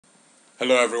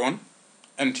Hello everyone,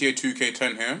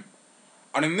 NTA2K10 here,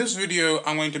 and in this video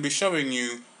I'm going to be showing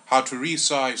you how to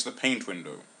resize the paint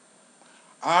window.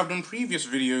 I have done previous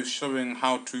videos showing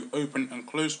how to open and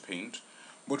close paint,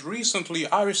 but recently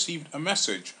I received a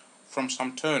message from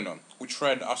Sam Turner which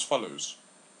read as follows.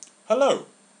 Hello,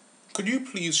 could you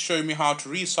please show me how to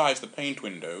resize the paint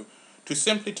window to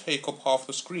simply take up half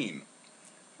the screen?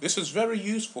 This is very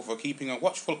useful for keeping a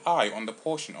watchful eye on the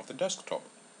portion of the desktop.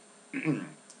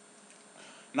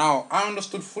 Now, I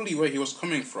understood fully where he was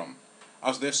coming from,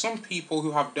 as there's some people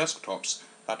who have desktops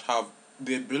that have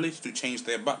the ability to change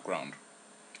their background.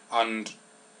 And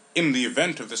in the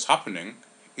event of this happening,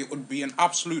 it would be an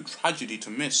absolute tragedy to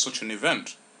miss such an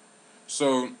event.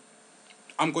 So,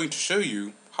 I'm going to show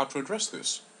you how to address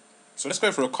this. So let's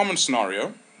go for a common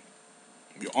scenario.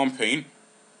 You're on paint,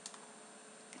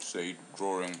 say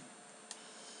drawing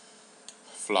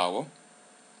flower,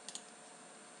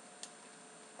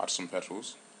 add some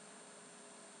petals.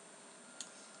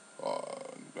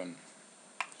 Then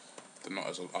they're not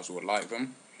as we would like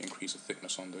them. Increase the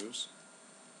thickness on those.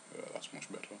 That's much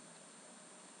better.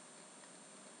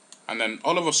 And then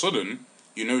all of a sudden,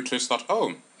 you notice that,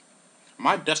 oh,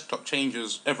 my desktop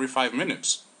changes every 5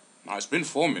 minutes. Now it's been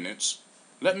 4 minutes.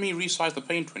 Let me resize the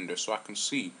paint window so I can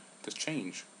see the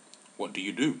change. What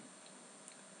do?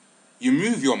 You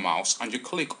move your mouse and you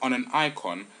click on an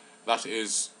icon that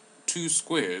is 2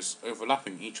 squares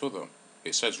overlapping each other.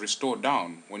 It says restore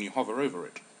down when you hover over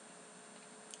it.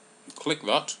 You click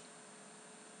that,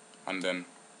 and then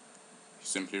you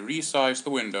simply resize the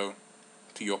window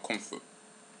to your comfort.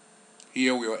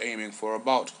 Here we are aiming for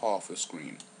about half the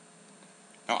screen.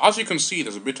 Now as you can see,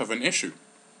 there's a bit of an issue.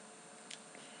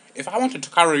 If I wanted to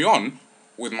carry on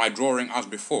with my drawing as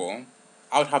before,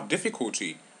 I would have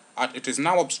difficulty as it is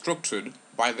now obstructed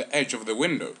by the edge of the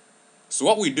window. So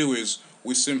what we do is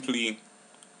we simply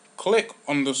click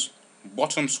on this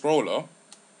bottom scroller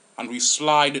and we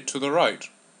slide it to the right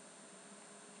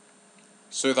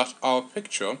so that our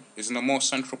picture is in a more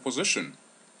central position.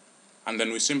 And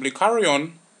then we simply carry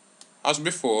on as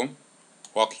before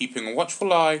while keeping a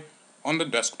watchful eye on the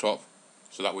desktop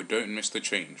so that we don't miss the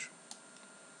change.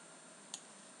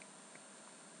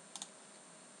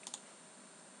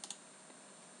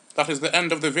 That is the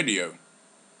end of the video.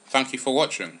 Thank you for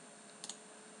watching.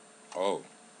 Oh.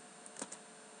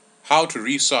 How to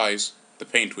resize the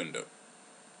paint window.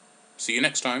 See you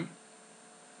next time.